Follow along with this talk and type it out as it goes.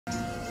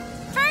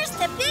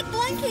The Big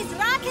Blinky's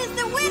Rock is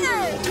the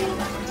winner!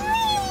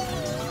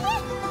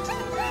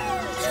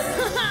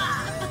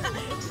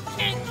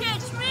 Can't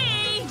catch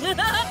me!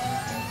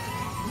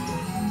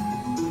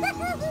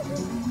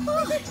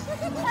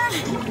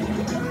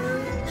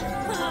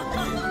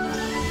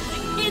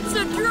 It's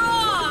a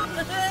draw!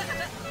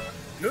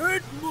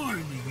 Good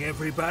morning,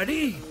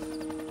 everybody.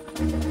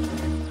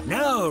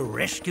 Now,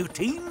 rescue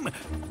team,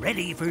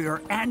 ready for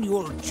your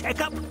annual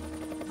checkup?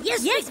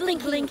 Yes,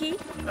 Blinky.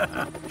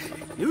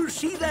 You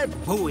see that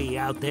buoy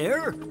out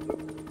there?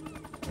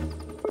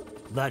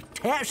 The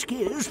task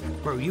is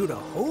for you to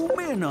home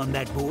in on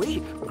that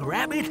buoy,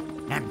 grab it,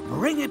 and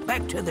bring it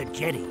back to the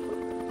jetty.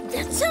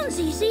 That sounds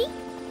easy.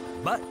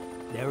 But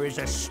there is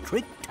a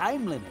strict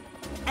time limit,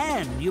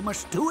 and you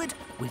must do it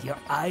with your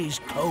eyes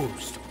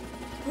closed.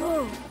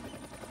 Whoa.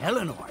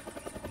 Eleanor,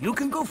 you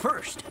can go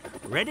first.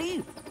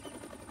 Ready?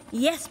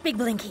 Yes, Big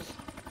Blinky.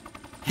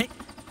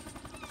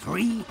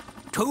 3,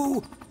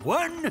 2,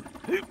 1.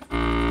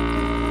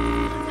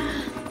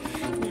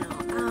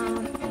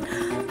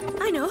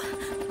 I know.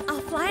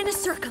 I'll fly in a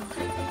circle.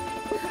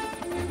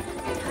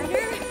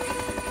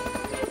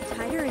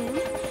 Tighter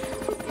in.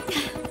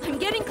 I'm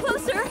getting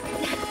closer.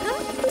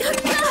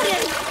 Got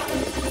it!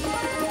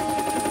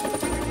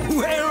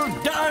 Well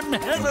done,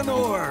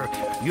 Eleanor.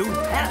 You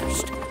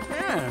passed,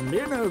 and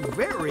in a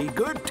very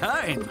good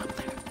time.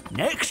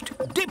 Next,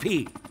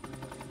 Dippy.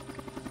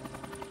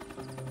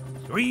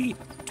 3,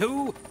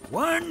 2,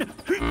 1.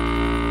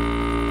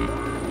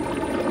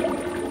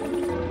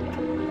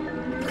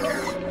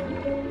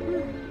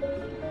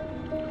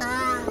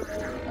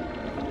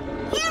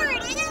 Here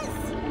it is!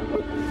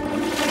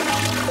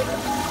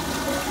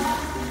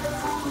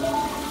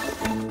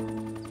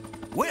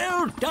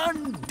 Well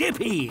done,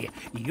 Dippy.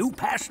 You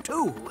passed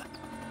too.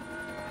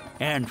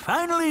 And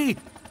finally,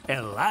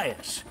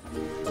 Elias.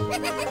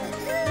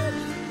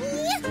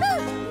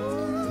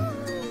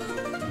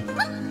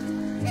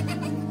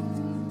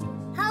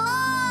 Hello!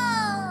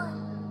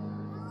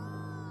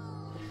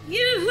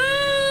 Yoo-hoo!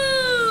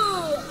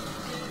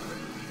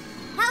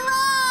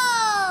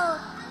 Hello!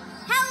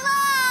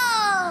 Hello!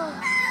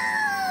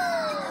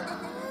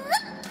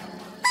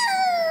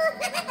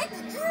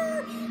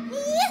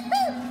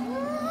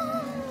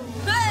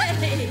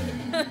 Hey!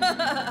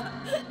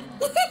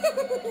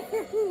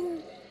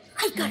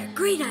 I've got a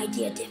great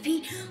idea,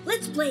 Dippy.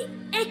 Let's play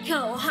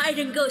Echo hide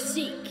and go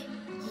seek.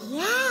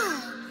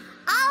 Yeah,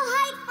 I'll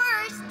hide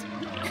first.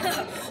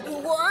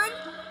 1,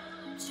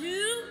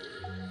 2,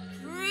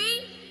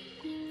 3,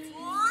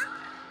 4,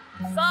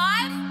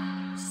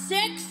 5,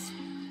 6.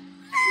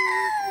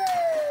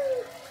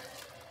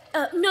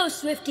 No,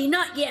 Swifty,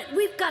 not yet.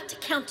 We've got to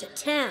count to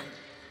 10.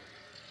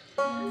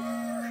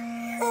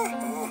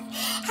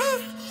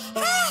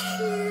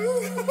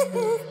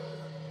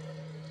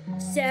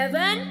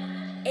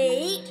 7,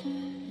 8,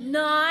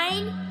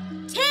 9,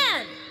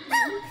 10.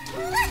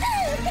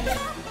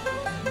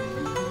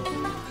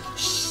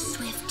 Shh,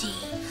 Swifty.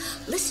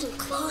 Listen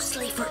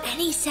closely for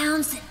any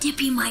sounds that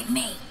Dippy might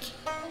make.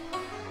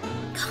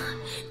 Come on,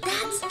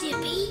 that's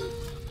Dippy.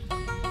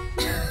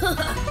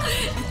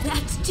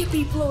 That's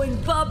Dippy blowing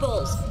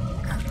bubbles.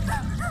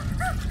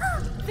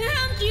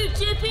 Found you,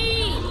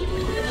 Dippy!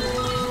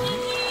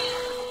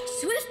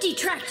 Swifty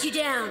tracked you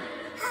down.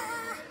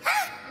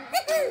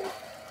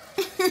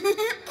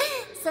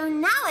 So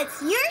now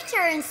it's your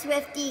turn,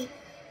 Swifty.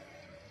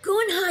 Go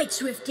and hide,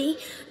 Swifty.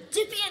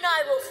 Dippy and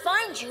I will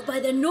find you by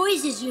the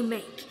noises you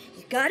make.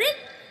 You got it?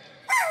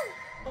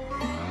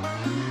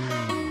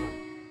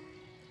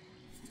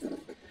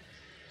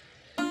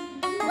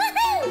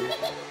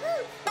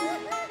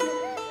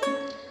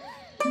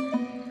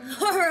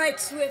 All right,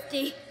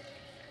 Swifty.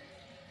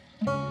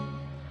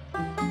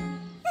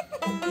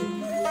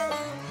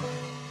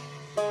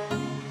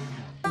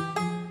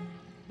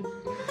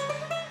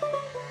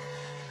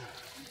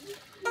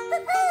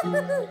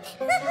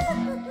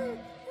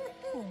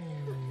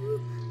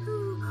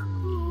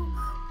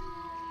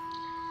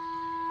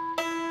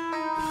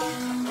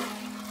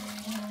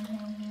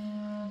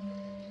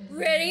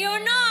 Ready or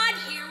not,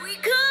 here we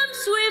come,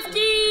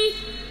 Swifty!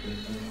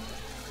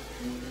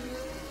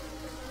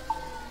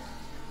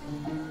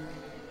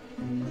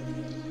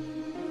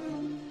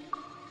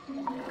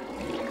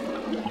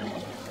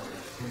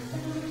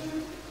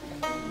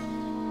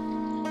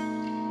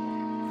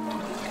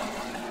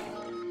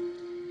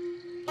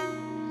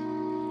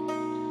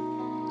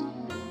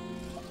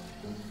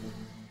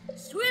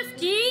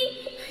 Swifty,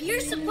 you're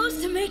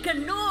supposed to make a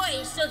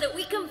noise so that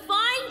we can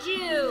find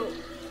you.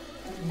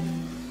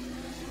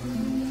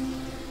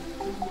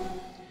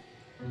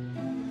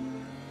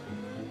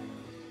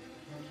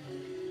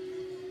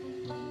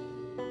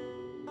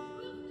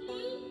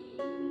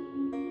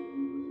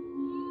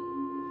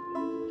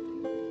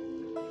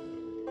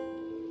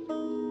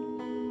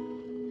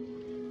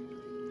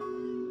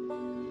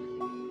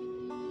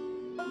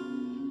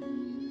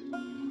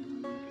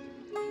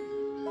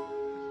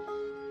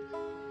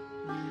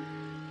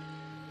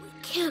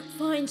 Can't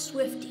find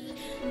Swifty.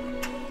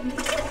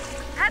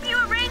 Have you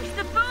arranged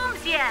the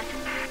booms yet?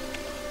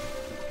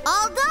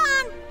 All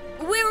done.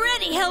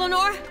 ready,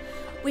 Eleanor.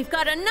 We've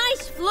got a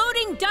nice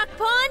floating duck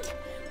pond,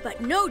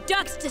 but no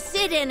ducks to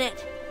sit in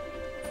it.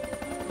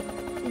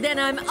 Then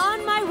I'm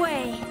on my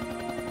way.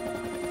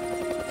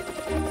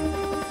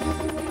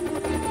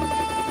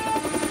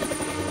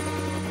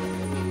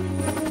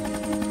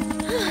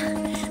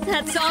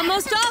 That's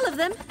almost all of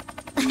them.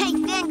 I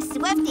think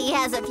Swifty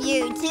has a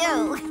few,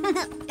 too.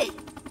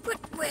 But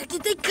where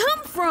did they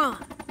come from?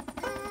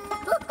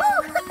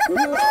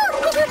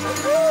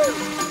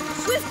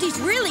 Swifty's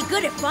really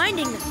good at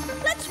finding them.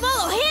 Let's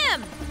follow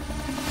him.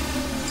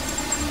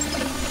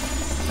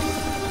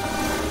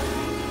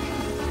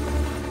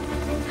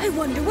 I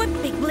wonder what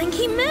Big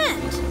Blinky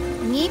meant.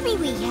 Maybe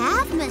we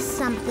have missed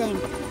something.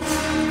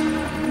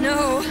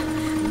 No,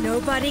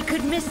 nobody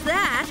could miss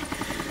that.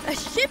 A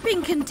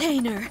shipping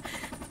container.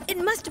 It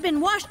must have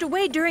been washed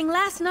away during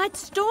last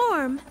night's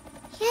storm.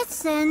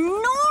 It's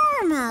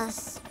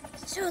enormous.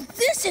 So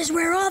this is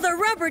where all the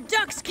rubber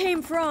ducks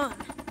came from.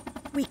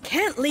 We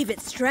can't leave it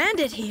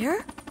stranded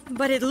here,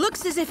 but it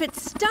looks as if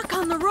it's stuck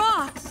on the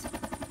rocks.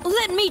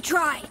 Let me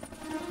try.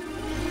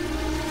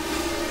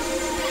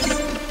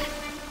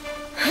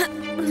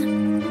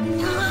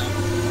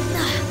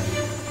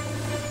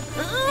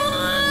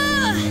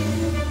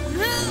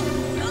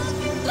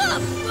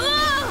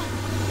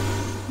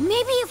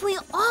 Maybe if we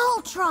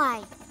all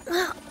try.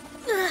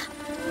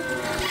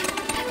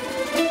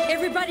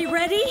 Everybody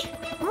ready?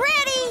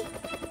 Ready?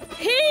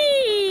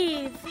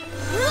 Heave!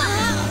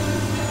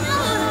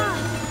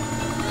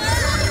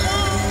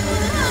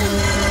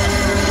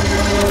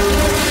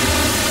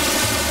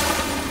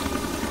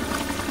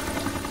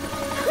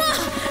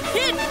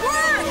 It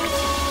worked!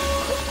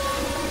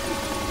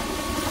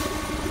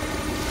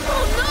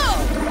 Oh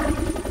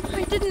no!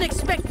 I didn't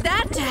expect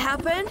that to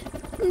happen.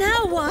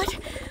 Now what?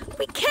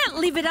 We can't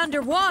leave it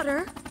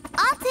underwater.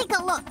 I'll take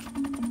a look.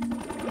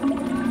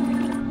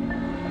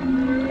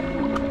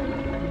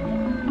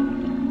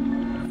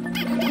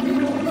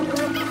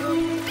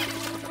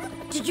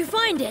 Did you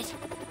find it?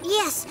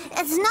 Yes,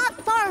 it's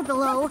not far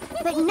below,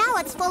 but now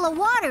it's full of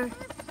water.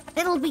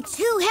 It'll be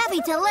too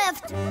heavy to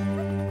lift.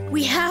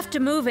 We have to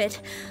move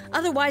it.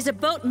 Otherwise, a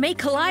boat may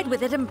collide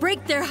with it and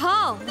break their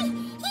hull.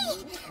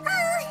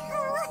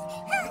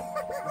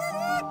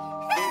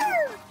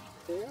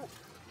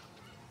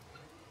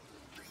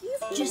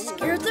 You've just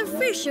scared the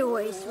fish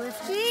away,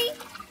 Swifty.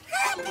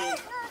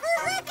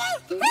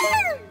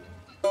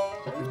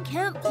 We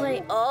can't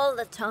play all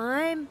the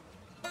time.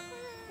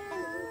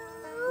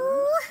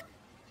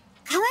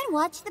 Come and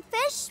watch the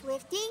fish,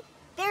 Swifty.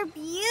 They're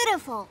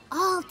beautiful.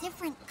 All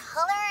different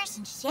colors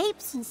and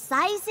shapes and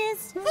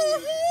sizes.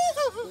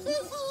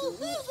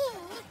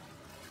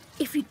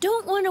 If you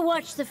don't want to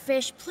watch the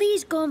fish,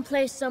 please go and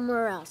play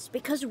somewhere else,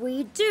 because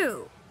we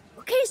do.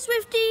 Okay,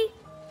 Swifty?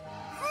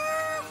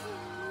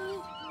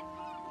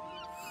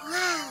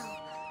 Wow.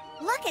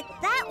 Look at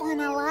that one,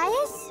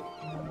 Elias.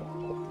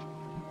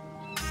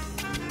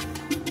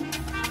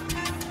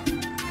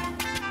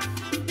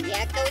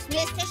 There goes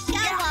Mr.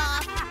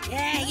 Show-Off.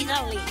 Yeah, he's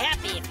only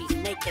happy if he's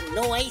making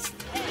noise.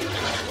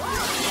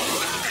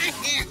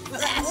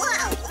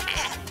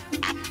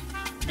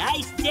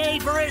 Nice day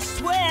for a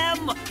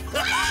swim.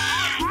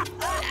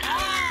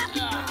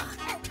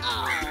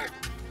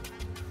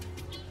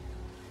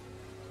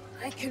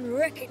 I can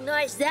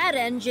recognize that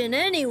engine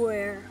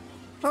anywhere.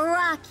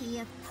 Rocky,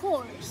 of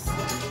course.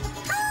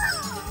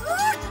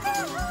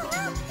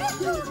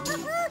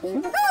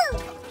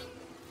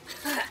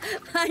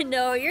 I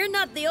know, you're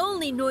not the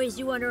only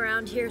noisy one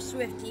around here,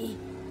 Swifty.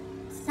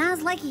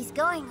 Sounds like he's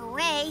going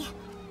away.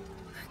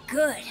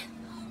 Good.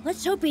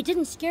 Let's hope he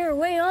didn't scare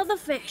away all the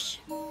fish.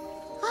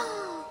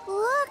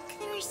 Look,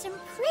 there's some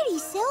pretty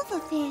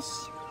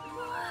silverfish.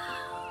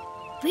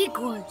 Big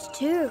ones,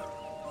 too.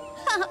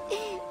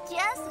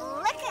 Just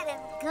look at him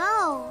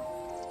go.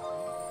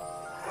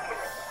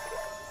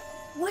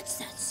 What's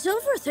that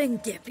silver thing,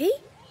 Dippy?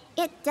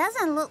 It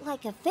doesn't look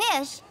like a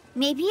fish.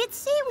 Maybe it's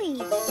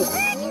seaweed.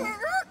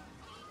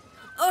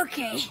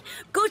 Okay,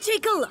 go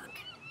take a look.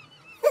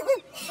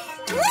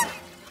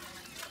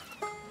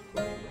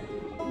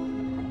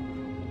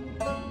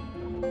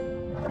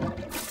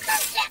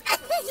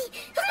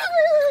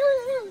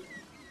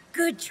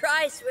 Good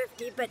try,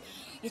 Swifty, but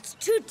it's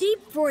too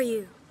deep for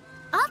you.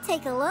 I'll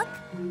take a look.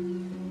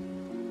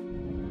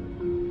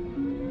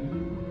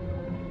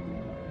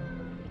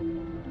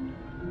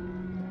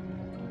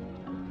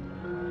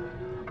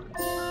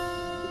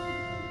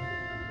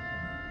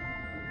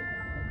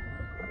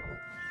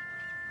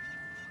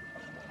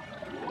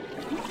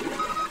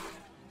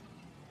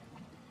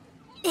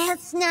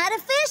 It's not a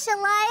fish,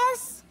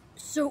 Elias.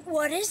 So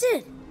what is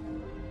it?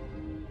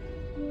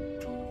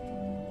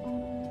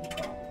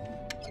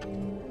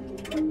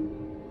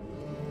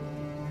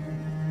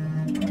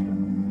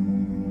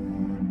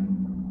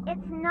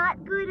 It's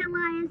not good,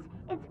 Elias.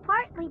 It's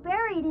partly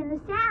buried in the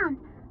sand.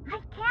 I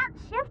can't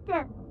shift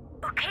it.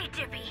 Okay,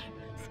 Dippy.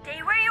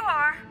 Stay where you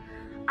are.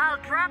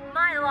 I'll drop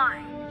my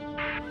line.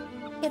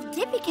 If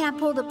Dippy can't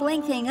pull the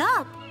bling thing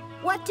up,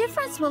 what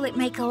difference will it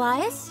make,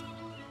 Elias?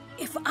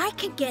 If I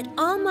can get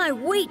all my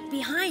weight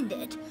behind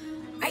it,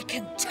 I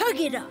can tug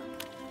it up.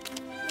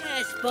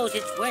 I suppose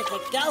it's worth a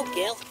go,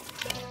 Gil.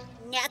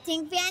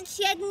 Nothing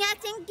ventured,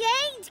 nothing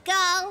gained,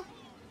 Go.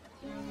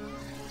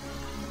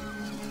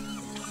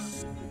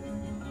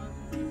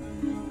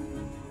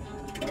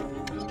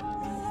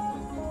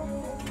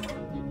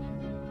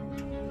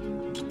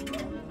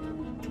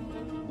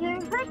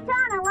 You're pushed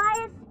on,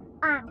 Elias.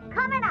 I'm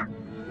coming up.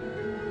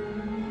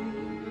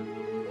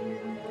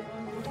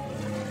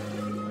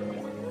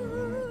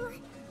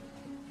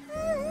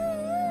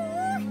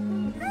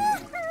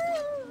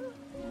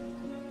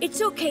 It's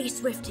okay,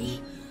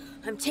 Swifty.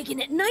 I'm taking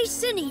it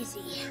nice and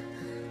easy.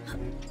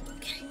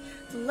 Okay.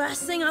 The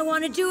last thing I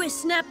want to do is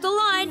snap the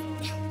line.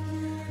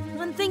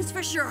 One thing's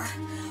for sure.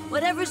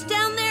 Whatever's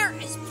down there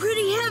is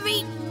pretty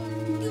heavy.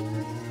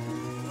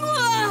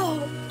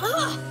 Whoa!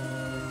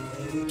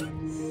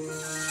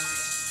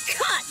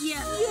 Cut ya!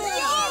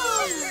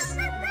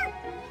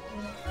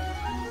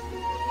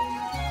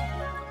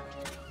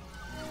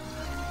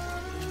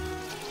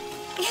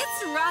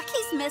 It's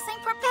Rocky's missing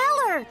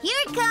propeller.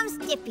 Here comes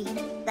Dippy,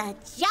 the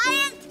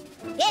giant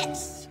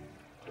fish.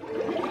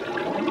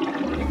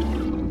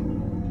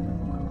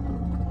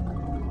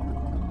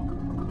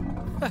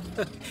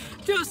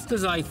 Just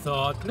as I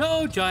thought.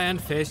 No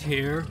giant fish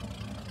here.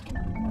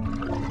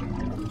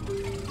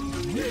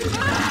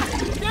 Ah!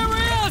 There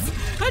he is!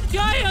 A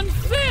giant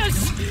fish!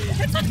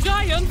 It's a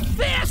giant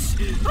fish!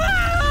 Ah!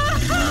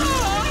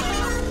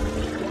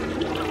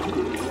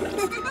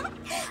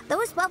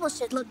 Those bubbles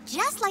should look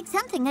just like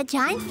something a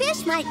giant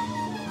fish might...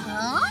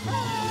 Huh?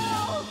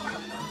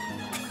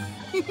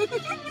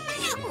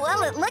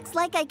 Well, it looks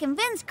like I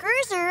convinced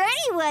Cruiser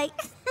anyway.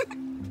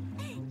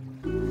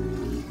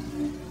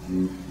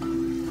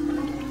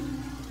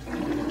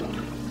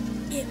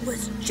 It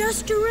was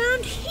just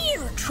around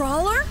here,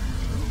 Trawler.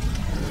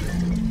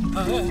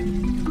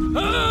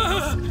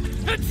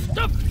 It's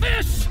the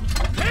fish!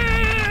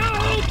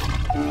 Help!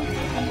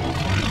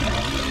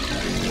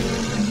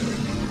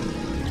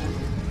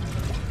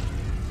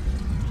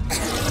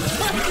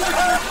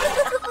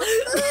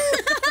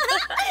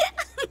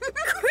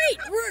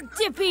 Great work,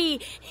 Dippy!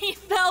 He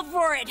fell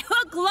for it,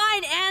 hook,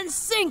 line, and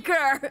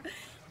sinker.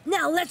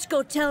 Now let's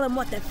go tell him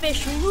what the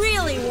fish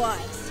really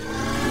was.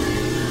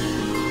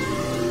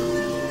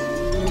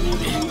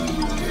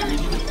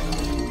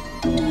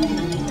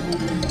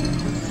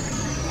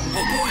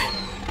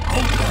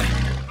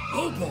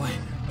 Oh boy!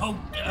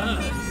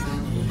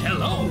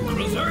 Hello,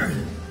 Cruiser.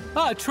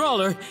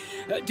 Trawler,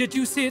 did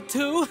you see it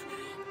too?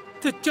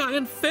 The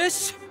giant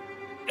fish?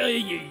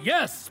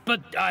 Yes,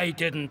 but I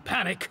didn't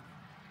panic.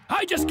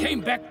 I just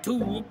came back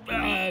to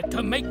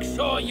make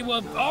sure you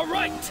were all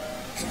right.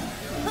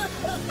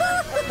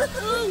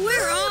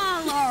 We're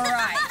all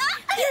right.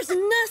 There's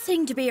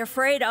nothing to be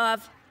afraid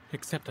of.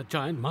 Except a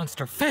giant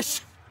monster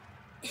fish.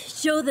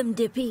 Show them,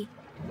 Dippy.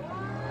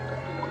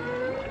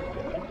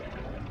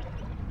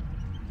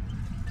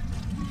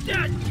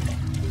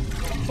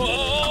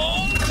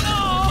 Oh,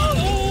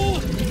 no!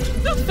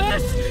 The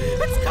fish!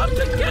 It's come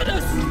to get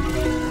us!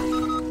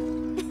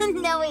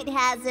 No, it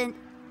hasn't.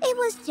 It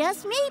was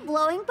just me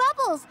blowing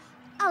bubbles.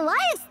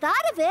 Elias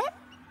thought of it.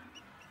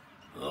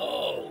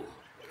 Oh,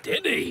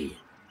 did he?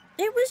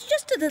 It was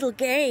just a little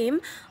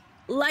game.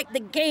 Like the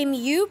game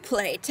you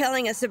play,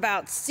 telling us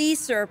about sea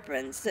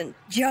serpents and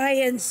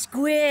giant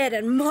squid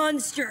and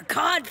monster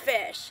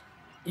codfish.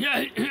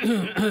 Yeah,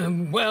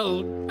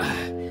 well,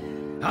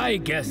 I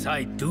guess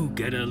I do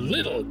get a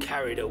little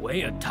carried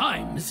away at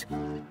times.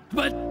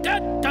 But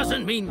that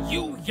doesn't mean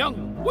you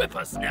young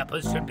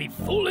whippersnappers should be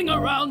fooling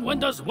around when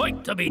there's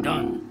work to be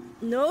done.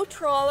 No,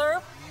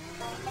 Trawler.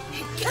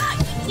 Got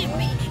you,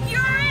 Dippy!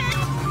 You're it!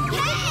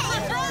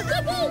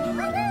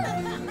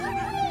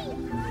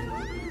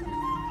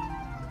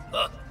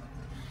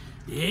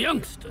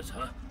 Youngsters,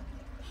 huh?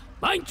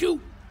 Mind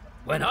you,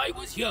 when I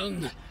was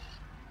young,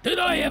 did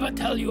I ever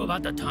tell you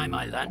about the time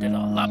I landed a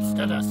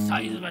lobster the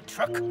size of a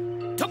truck?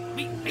 Took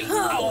me 8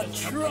 Oh,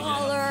 hours.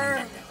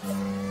 Trawler!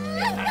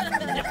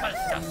 Nippers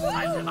the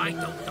size of I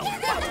don't know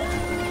what.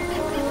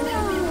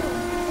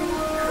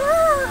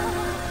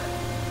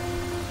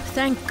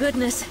 Thank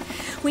goodness.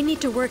 We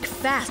need to work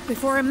fast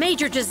before a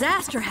major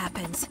disaster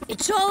happens.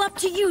 It's all up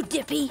to you,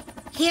 Dippy.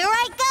 Here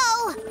I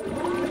go.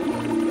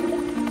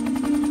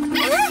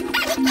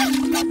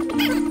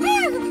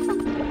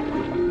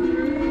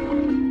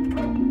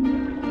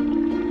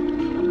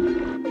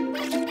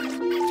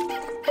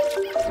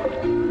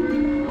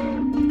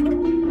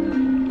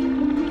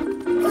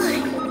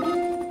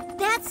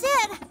 That's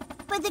it.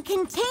 But the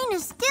container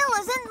still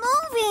isn't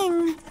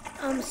moving.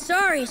 I'm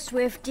sorry,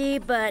 Swifty,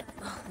 but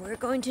we're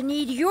going to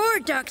need your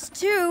ducks,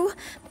 too.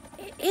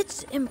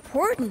 It's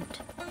important.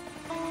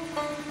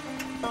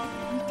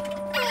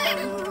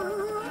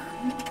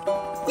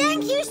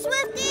 Thank you,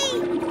 Swifty.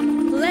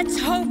 Let's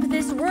hope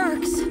this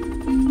works.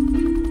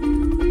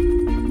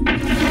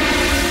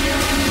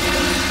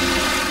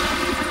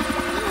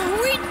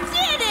 We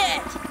did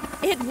it!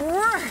 It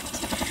worked!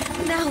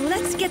 Now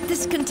let's get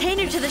this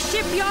container to the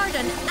shipyard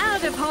and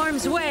out of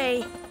harm's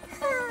way.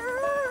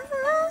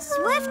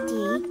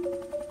 Swifty,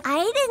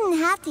 I didn't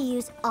have to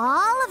use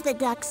all of the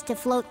ducks to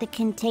float the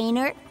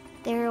container.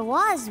 There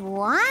was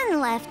one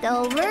left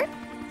over.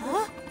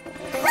 Huh?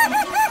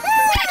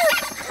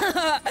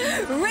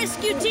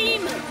 Rescue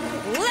team,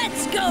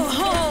 let's go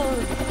home!